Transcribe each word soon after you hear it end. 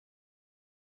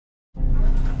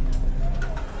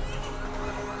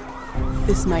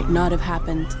This might not have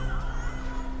happened.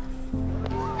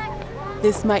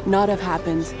 This might not have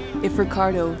happened if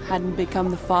Ricardo hadn't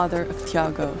become the father of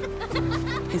Tiago,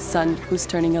 his son who's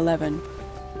turning 11.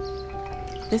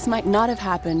 This might not have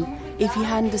happened if he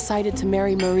hadn't decided to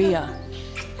marry Maria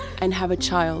and have a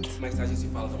child.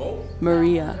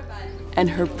 Maria and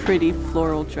her pretty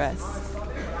floral dress.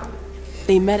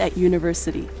 They met at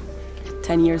university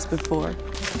 10 years before.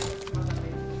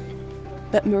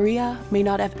 But Maria may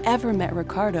not have ever met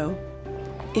Ricardo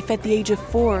if at the age of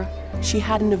 4 she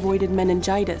hadn't avoided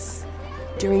meningitis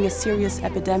during a serious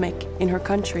epidemic in her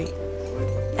country.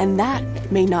 And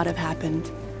that may not have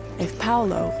happened if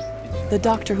Paolo, the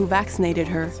doctor who vaccinated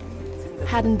her,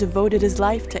 hadn't devoted his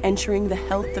life to ensuring the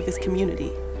health of his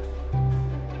community.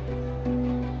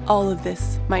 All of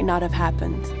this might not have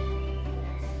happened.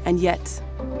 And yet,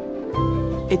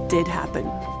 it did happen.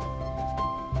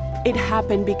 It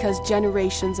happened because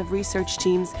generations of research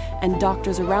teams and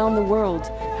doctors around the world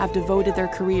have devoted their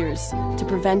careers to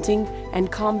preventing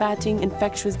and combating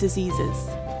infectious diseases,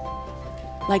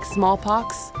 like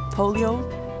smallpox, polio,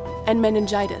 and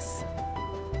meningitis.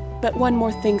 But one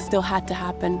more thing still had to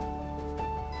happen.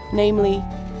 Namely,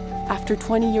 after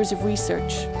 20 years of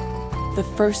research, the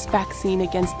first vaccine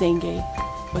against dengue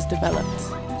was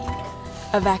developed.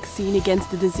 A vaccine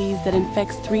against a disease that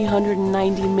infects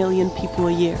 390 million people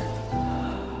a year.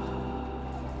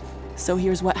 So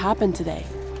here's what happened today.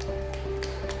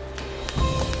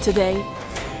 Today,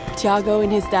 Tiago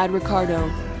and his dad Ricardo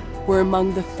were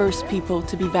among the first people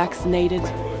to be vaccinated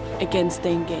against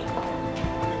dengue.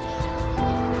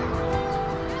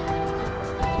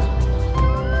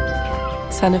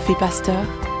 Sanofi Pasteur,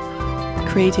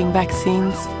 creating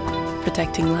vaccines,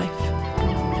 protecting life.